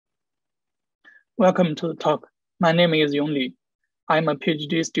Welcome to the talk. My name is Yong. I'm a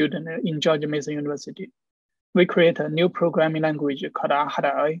PhD student in George Mason University. We create a new programming language called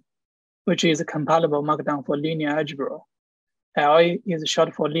LA, which is a compilable markdown for linear algebra. LA is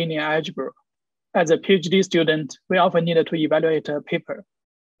short for linear algebra. As a PhD student, we often need to evaluate a paper.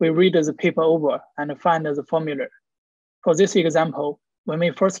 We read the paper over and find the formula. For this example, when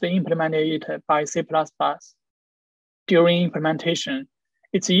we first implemented it by C++, during implementation,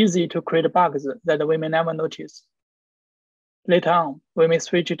 it's easy to create bugs that we may never notice. Later on, we may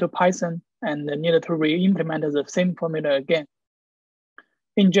switch to Python and need to re-implement the same formula again.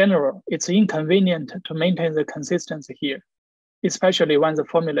 In general, it's inconvenient to maintain the consistency here, especially when the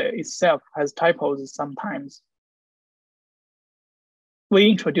formula itself has typos sometimes. We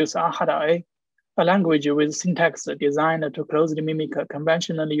introduce RHA, a language with syntax designed to closely mimic a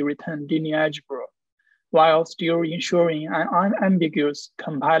conventionally written linear algebra, while still ensuring an unambiguous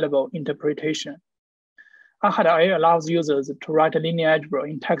compilable interpretation. RHA allows users to write linear algebra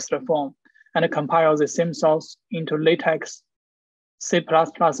in text form and compile the same source into LaTeX, C++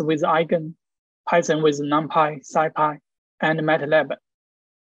 with Eigen, Python with NumPy, SciPy, and MATLAB.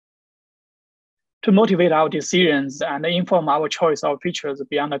 To motivate our decisions and inform our choice of features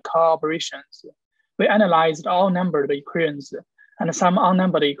beyond the core operations, we analyzed all numbered equations and some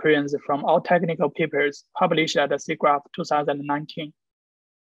unnumbered equations from all technical papers published at the SIGGRAPH 2019.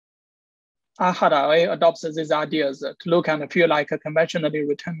 RHA adopts these ideas to look and feel like a conventionally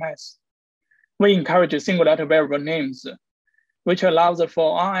written math. We encourage single-letter variable names, which allows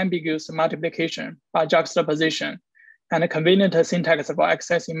for unambiguous multiplication by juxtaposition and convenient syntax for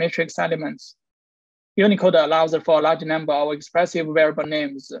accessing matrix elements. Unicode allows for a large number of expressive variable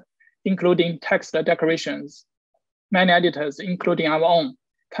names, including text decorations. Many editors, including our own,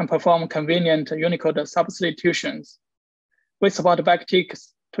 can perform convenient Unicode substitutions. We support backticks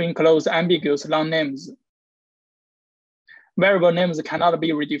to enclose ambiguous long names. Variable names cannot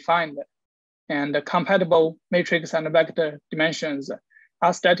be redefined, and compatible matrix and vector dimensions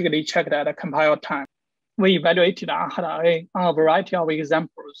are statically checked at compile time. We evaluated RHA on a variety of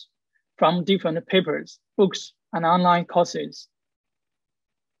examples from different papers, books, and online courses.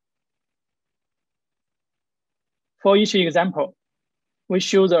 For each example, we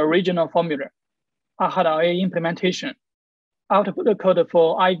show the original formula, RHA implementation, output code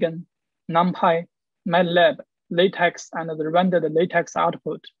for Eigen, NumPy, MATLAB, LaTeX, and the rendered LaTeX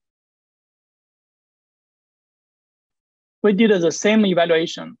output. We did the same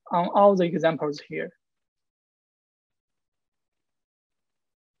evaluation on all the examples here.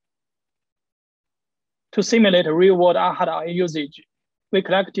 To simulate real-world RHA usage, we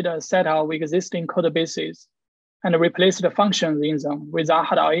collected a set of existing code bases and replaced the functions in them with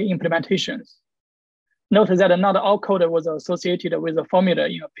RHA implementations. Note that not all code was associated with a formula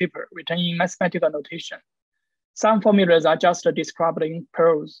in a paper written in mathematical notation. Some formulas are just described in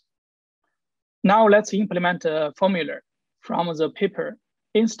prose. Now let's implement a formula from the paper,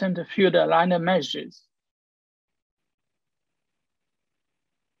 instant field aligned meshes.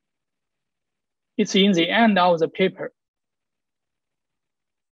 It's in the end of the paper.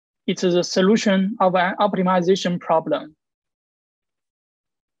 It's the solution of an optimization problem.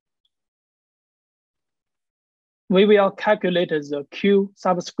 We will calculate the Q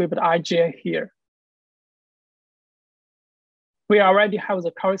subscript ij here. We already have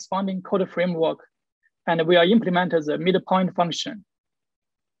the corresponding code framework, and we will implement the midpoint function.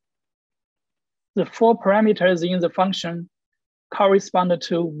 The 4 parameters in the function correspond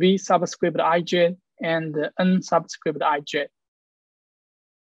to V subscript ij and N subscript ij.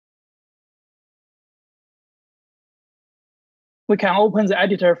 We can open the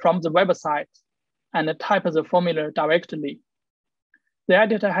editor from the website and type the formula directly. The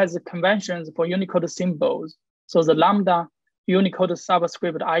editor has conventions for Unicode symbols, so the lambda, Unicode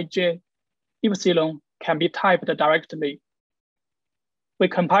subscript ij, epsilon can be typed directly. We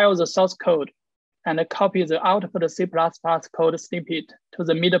compile the source code and copy the output C++ code snippet to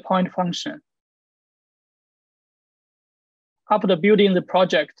the midpoint function. After building the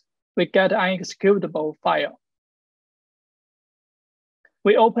project, we get an executable file.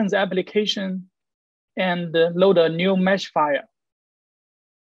 We open the application and load a new mesh file.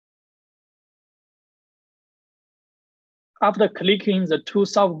 After clicking the 2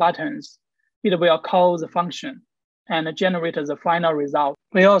 solve buttons, it will call the function and generate the final result.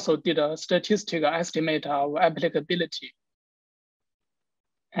 We also did a statistical estimate of applicability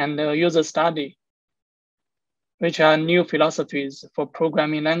and user study, which are new philosophies for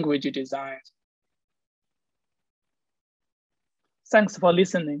programming language design. Thanks for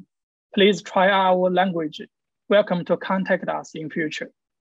listening. Please try our language. Welcome to contact us in future.